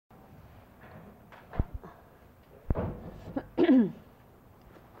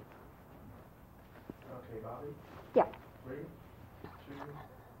Bobbie? Yeah. 3, 2.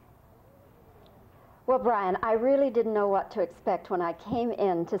 Well, Brian, I really didn't know what to expect when I came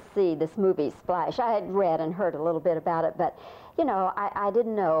in to see this movie, Splash. I had read and heard a little bit about it, but, you know, I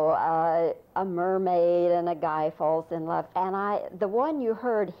didn't know a mermaid and a guy falls in love. And the one you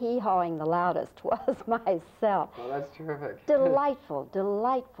heard hee-hawing the loudest was myself. Oh, that's terrific. Delightful,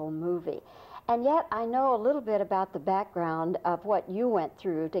 delightful movie. And yet I know a little bit about the background of what you went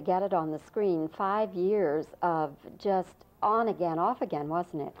through to get it on the screen. 5 years of just on again, off again,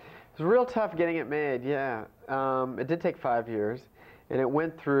 wasn't it? It was real tough getting it made, yeah. It did take 5 years, and it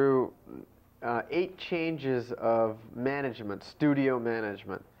went through 8 changes of management, studio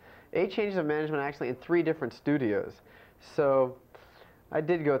management. 8 changes of management actually in 3 different studios. So I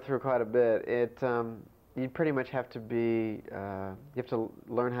did go through quite a bit. You pretty much have to be, you have to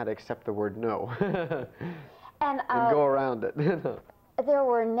learn how to accept the word no and go around it. There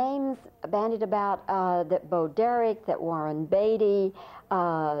were names bandied about that Bo Derek, that Warren Beatty,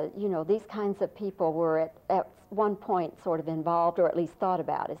 you know, these kinds of people were at one point sort of involved or at least thought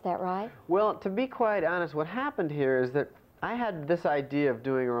about. Is that right? Well, to be quite honest, what happened here is that I had this idea of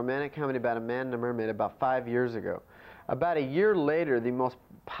doing a romantic comedy about a man and a mermaid about 5 years ago. About a year later, the most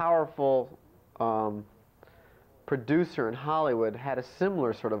powerful producer in Hollywood had a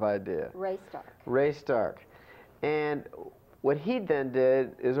similar sort of idea. Ray Stark. Ray Stark. And what he then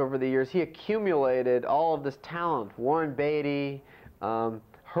did is, over the years, he accumulated all of this talent. Warren Beatty,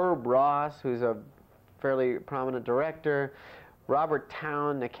 Herb Ross, who's a fairly prominent director, Robert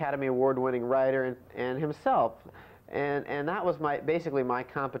Towne, Academy Award-winning writer, and himself. And that was basically my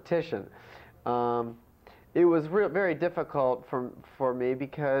competition. It was very difficult for me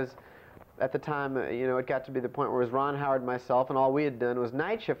because at the time, you know, it got to be the point where it was Ron Howard and myself, and all we had done was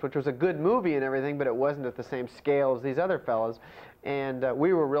Night Shift, which was a good movie and everything, but it wasn't at the same scale as these other fellas. And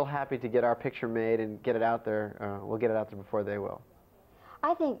we were real happy to get our picture made and get it out there. We'll get it out there before they will.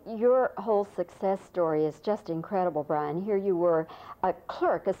 I think your whole success story is just incredible, Brian. Here you were a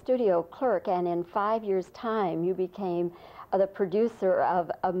clerk, a studio clerk, and in 5 years' time you became the producer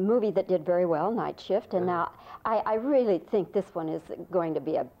of a movie that did very well, Night Shift, and now I really think this one is going to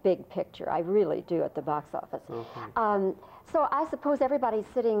be a big picture. I really do, at the box office. Okay. So I suppose everybody's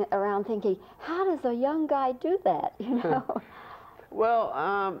sitting around thinking, how does a young guy do that, you know? Well,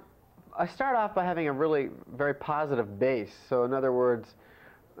 I start off by having a really very positive base. So in other words,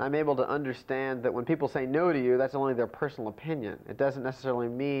 I'm able to understand that when people say no to you, that's only their personal opinion. It doesn't necessarily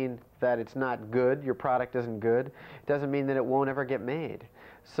mean that it's not good, your product isn't good. It doesn't mean that it won't ever get made.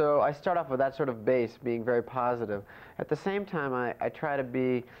 So I start off with that sort of base, being very positive. At the same time, I try to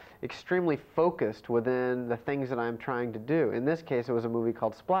be extremely focused within the things that I'm trying to do. In this case, it was a movie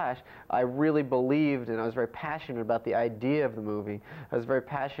called Splash. I really believed, and I was very passionate about the idea of the movie. I was very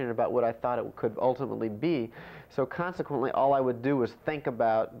passionate about what I thought it could ultimately be. So consequently, all I would do was think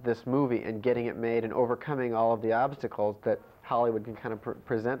about this movie and getting it made and overcoming all of the obstacles that Hollywood can kind of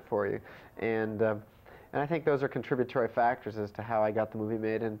present for you. And I think those are contributory factors as to how I got the movie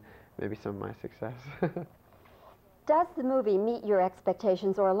made and maybe some of my success. Does the movie meet your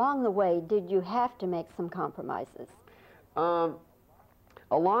expectations, or along the way, did you have to make some compromises? Along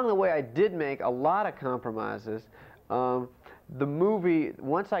the way, I did make a lot of compromises. The movie,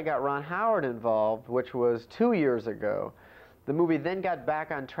 once I got Ron Howard involved, which was 2 years ago, the movie then got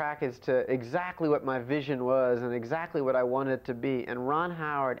back on track as to exactly what my vision was and exactly what I wanted it to be. And Ron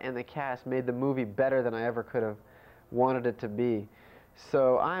Howard and the cast made the movie better than I ever could have wanted it to be.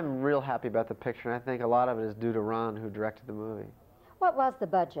 So I'm real happy about the picture, and I think a lot of it is due to Ron, who directed the movie. What was the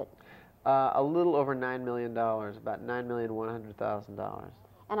budget? A little over $9 million, about $9,100,000.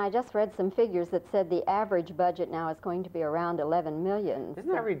 And I just read some figures that said the average budget now is going to be around $11 million.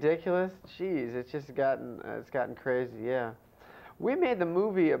 Isn't that ridiculous? Jeez, it's just gotten crazy, yeah. We made the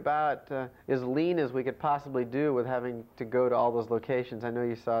movie about as lean as we could possibly do with having to go to all those locations. I know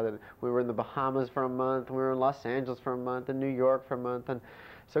you saw that we were in the Bahamas for a month, we were in Los Angeles for a month, and New York for a month, and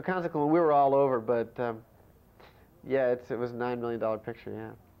so consequently we were all over, but yeah, it was a $9 million picture, yeah.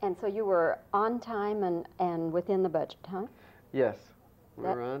 And so you were on time and within the budget, huh? Yes, we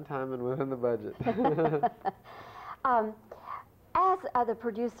were on time and within the budget. As the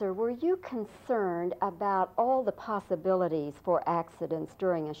producer, were you concerned about all the possibilities for accidents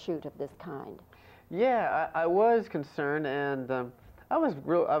during a shoot of this kind? Yeah, I was concerned, and I was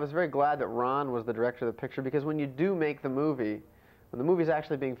very glad that Ron was the director of the picture, because when you do make the movie, when the movie's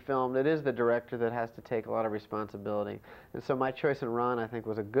actually being filmed, it is the director that has to take a lot of responsibility. And so my choice in Ron, I think,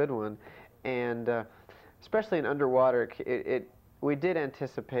 was a good one. And especially in underwater, we did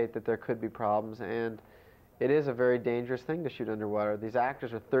anticipate that there could be problems, and It is a very dangerous thing to shoot underwater. These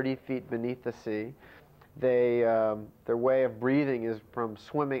actors are 30 feet beneath the sea. They, their way of breathing is from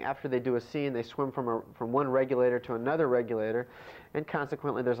swimming. After they do a scene, they swim from one regulator to another regulator, and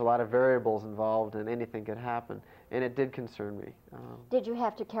consequently there's a lot of variables involved and anything could happen. And it did concern me. Did you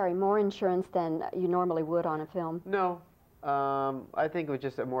have to carry more insurance than you normally would on a film? No. I think it was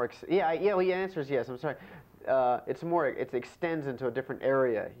just a more, well, the answer is yes, I'm sorry. It's more, it extends into a different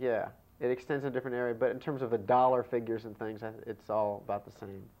area, yeah. It extends in a different area, but in terms of the dollar figures and things, it's all about the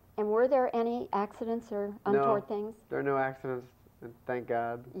same. And were there any accidents or untoward things? There are no accidents, and thank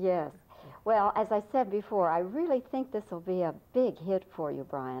God. Yes. Well, as I said before, I really think this will be a big hit for you,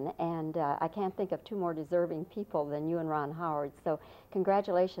 Brian, and I can't think of two more deserving people than you and Ron Howard. So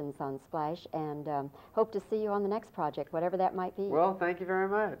congratulations on Splash, and hope to see you on the next project, whatever that might be. Well, thank you very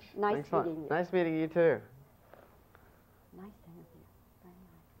much. Nice meeting you. Nice meeting you, too. Nice interview. Very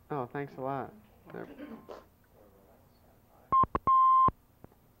nice. Oh, thanks a lot.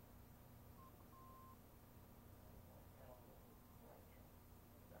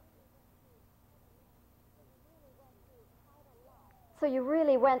 So you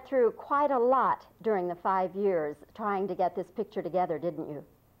really went through quite a lot during the 5 years trying to get this picture together, didn't you?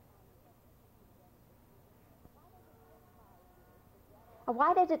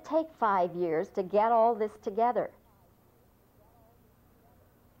 Why did it take 5 years to get all this together?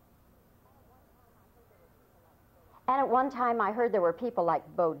 And at one time I heard there were people like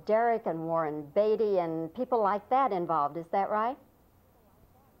Bo Derek and Warren Beatty and people like that involved. Is that right?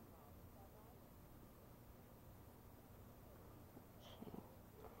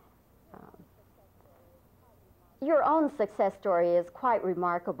 Your own success story is quite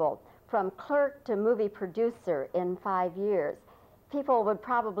remarkable. From clerk to movie producer in 5 years. People would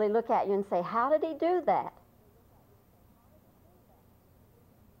probably look at you and say, how did he do that?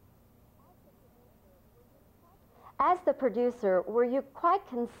 As the producer, were you quite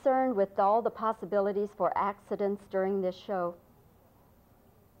concerned with all the possibilities for accidents during this show?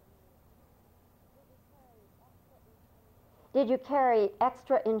 Did you carry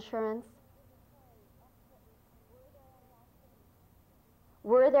extra insurance?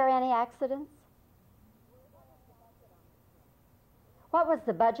 Were there any accidents? What was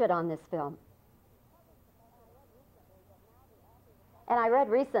the budget on this film? And I read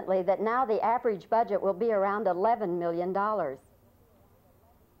recently that now the average budget will be around $11 million.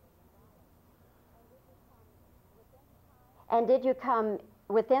 And did you come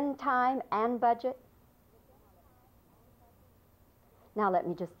within time and budget? Now let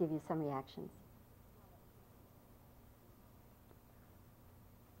me just give you some reactions.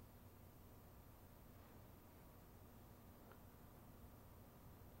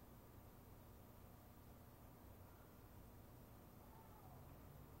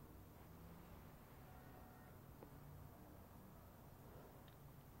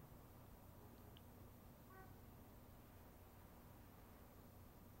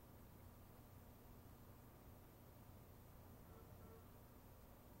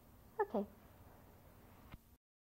 Okay.